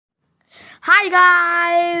Hi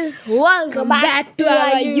guys, welcome back to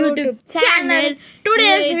our YouTube channel.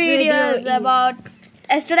 Today's video is about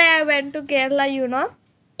yesterday I went to Kerala.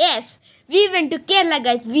 Yes, we went to Kerala,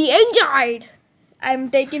 guys. We enjoyed. I'm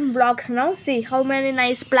taking vlogs now. See how many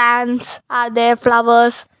nice plants are there,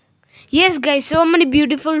 flowers. Yes, guys. So many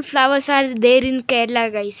beautiful flowers are there in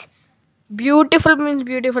Kerala, guys. Beautiful means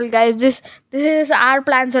beautiful, guys. This is our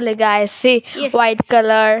plants only, guys. See, Yes. white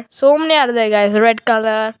color. So many are there, guys. Red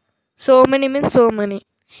color. So many means so many.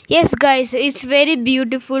 Yes, guys. It's very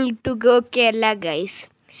beautiful to go Kerala, guys.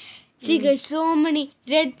 See, guys. So many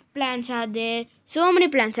red plants are there. So many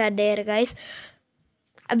plants are there, guys.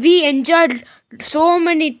 We enjoyed so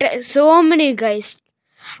many, guys.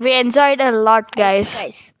 We enjoyed a lot, guys.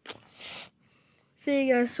 Guys. See,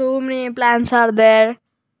 guys, so many plants are there.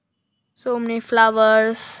 So many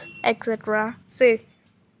flowers, etc. See,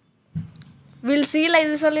 we'll see like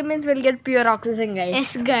this only means we'll get pure oxygen, guys.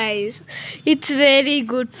 Yes, guys. It's very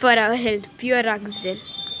good for our health. Pure oxygen.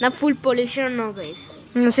 Now full pollution, no, guys.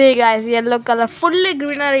 See, guys, yellow color, fully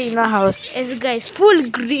greenery in our house. Yes, guys. Full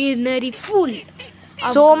greenery, full.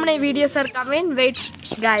 So many videos are coming. Wait,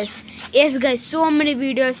 guys. Yes, guys. So many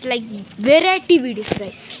videos, like variety videos,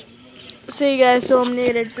 guys. See, guys, so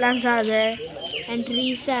many red plants are there. And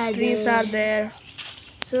trees are there.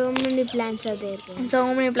 So many plants are there, guys.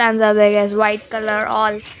 So many plants are there, guys. White color,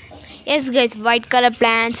 all. Yes, guys. White color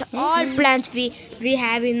plants. All plants we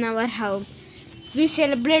have in our house. We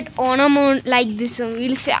celebrate Onam like this.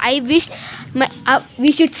 We'll say, I wish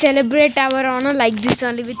we should celebrate our Onam like this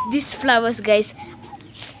only with these flowers, guys.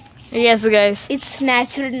 Yes, guys. It's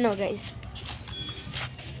natural, no, guys.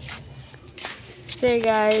 See,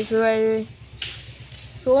 guys,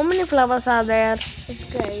 so many flowers are there. Yes,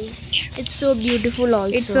 guys. It's so beautiful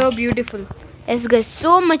also. It's so beautiful. Yes, guys.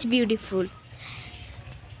 So much beautiful.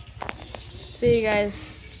 See,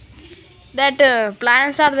 guys. That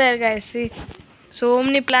plants are there, guys. See. So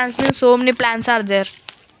many plants means so many plants are there.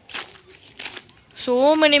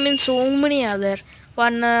 So many means so many are there.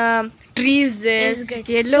 One tree is there. Yes, guys.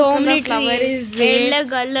 Yellow so color many flower trees, is there. yellow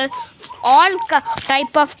color. All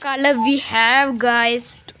type of color we have,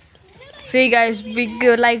 guys. See, guys, big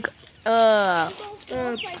like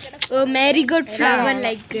marigold flower,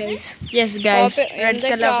 like, guys. yes, guys, red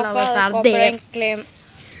color flowers are there.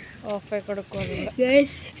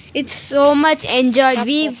 Guys, it's so much enjoyed.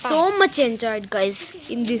 We so much enjoyed, guys,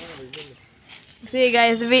 in this. See,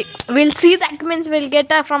 guys, we'll see that means we'll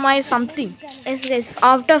get from my something. Yes, guys.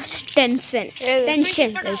 Out of tension,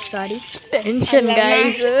 guys. Sorry. Tension,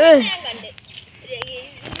 guys. Ugh.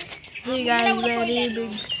 See, guys, very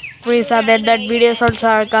big trees are there. That videos also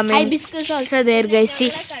are coming. Hibiscus also there, guys.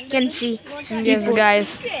 See, can see. Yes,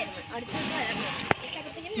 guys.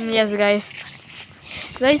 Yes, guys.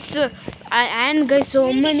 Guys, and guys,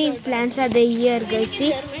 so many plants are there here, guys.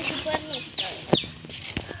 See.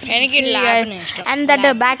 See, guys. And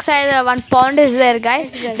that backside one pond is there,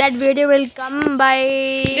 guys. Yes, guys. That video will come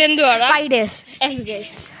by 5 days. Yes,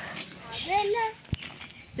 guys.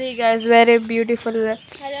 See, guys, very beautiful.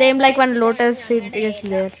 Same like one lotus seed is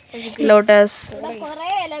there. Lotus.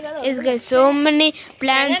 Yes, guys. So many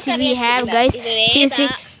plants we have, guys. See,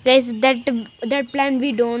 guys. That plant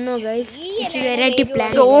we don't know, guys. It's variety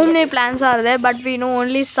plant. So many plants are there, but we know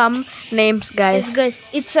only some names, guys. Yes, guys.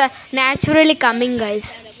 It's naturally coming,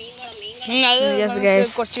 guys. Yes,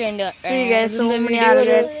 guys. See, guys, so many are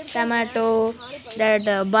there. Tomato, that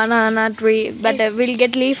banana tree, but we'll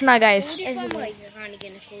get leaf now, guys. Yes, guys.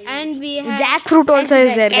 And we have Jackfruit also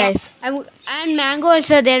is there, guys. And mango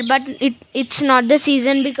also there, but it's not the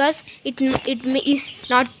season because it is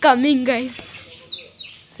not coming, guys.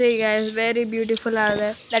 See, guys, very beautiful are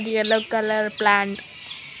there. That yellow color plant.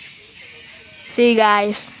 See,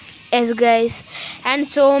 guys. Yes, guys. And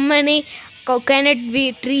so many coconut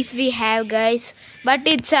trees we have, guys. But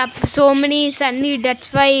it's up so many sunny,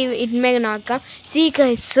 that's why it may not come. See,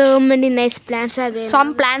 guys, so many nice plants are there.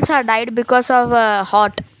 Some plants are died because of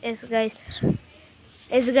hot. Yes, guys.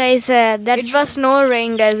 Yes, guys. It was no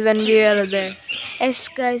rain, guys, when we were there. Yes,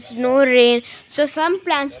 guys, no rain. So some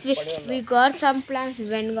plants we got, some plants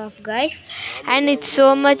went off, guys. And it's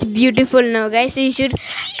so much beautiful now, guys. You should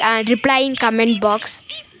reply in comment box.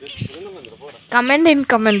 Comment in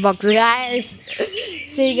comment box, guys.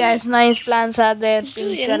 See, guys, nice plants are there.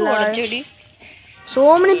 Pink color.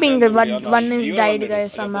 So many pink, but one is died,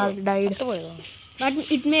 guys. Some are died. But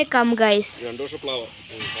it may come, guys.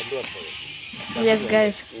 Yes,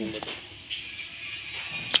 guys.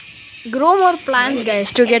 Grow more plants,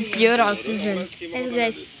 guys, to get pure oxygen. Yes,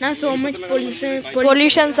 guys. Now so much pollutions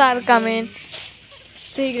Pollutions are coming.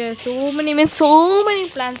 See guys, so many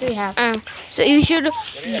plants we have. So you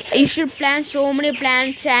should plant so many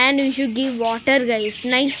plants and you should give water, guys.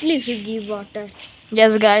 Nicely you should give water.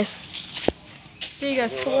 Yes guys. See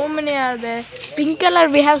guys, so many are there. Pink color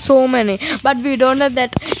we have so many, but we don't have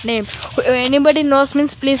that name. Anybody knows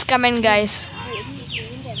means please comment guys.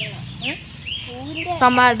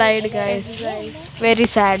 Some are died guys. Very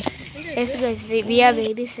sad. Yes, guys, we are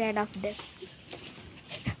very sad of them.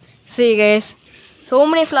 See guys, so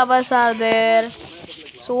many flowers are there.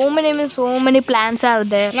 So many plants are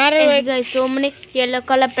there. Yes, guys, so many yellow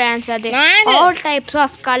color plants are there. All types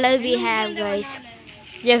of color we have, guys.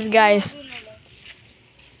 Yes guys.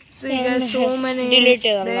 See guys, so many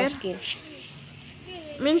there.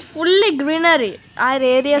 Means fully greenery. Our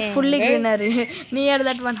area is fully greenery. Near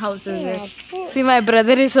that one house is there. See my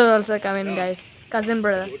brother is also coming guys. Cousin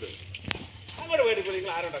brother.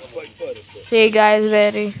 See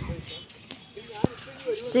guys,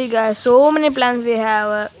 See guys, so many plants we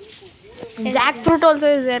have. Jackfruit also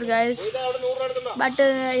is there guys. But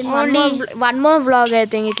in one more vlog I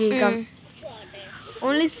think it will come.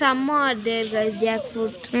 Only some are there, guys.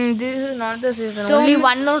 Jackfruit. This is not the season. So only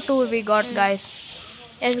 1 or 2 we got guys.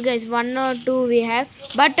 Yes, guys, 1 or 2 we have,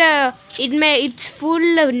 but it's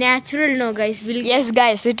full of natural, no, guys. Yes,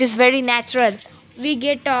 guys, it is very natural. We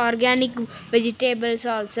get organic vegetables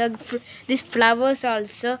also. These flowers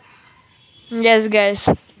also. Yes, guys.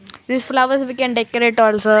 These flowers we can decorate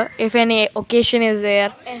also if any occasion is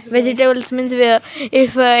there. Yes, vegetables means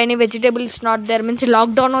if any vegetable is not there means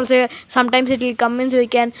lockdown also sometimes it will come means we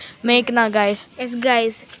can make na guys. Yes,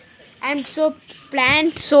 guys. And so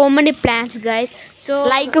plant so many plants, guys. So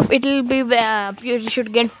like if it will be pure, you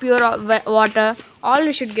should get pure water. All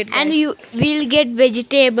we should get. Guys. And we'll get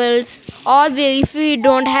vegetables. Or if we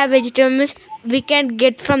don't have vegetables, we can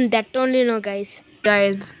get from that only, no, guys.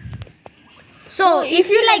 Guys. So if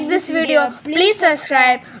you like this video, please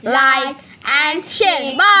subscribe, like, and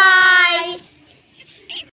share. Bye.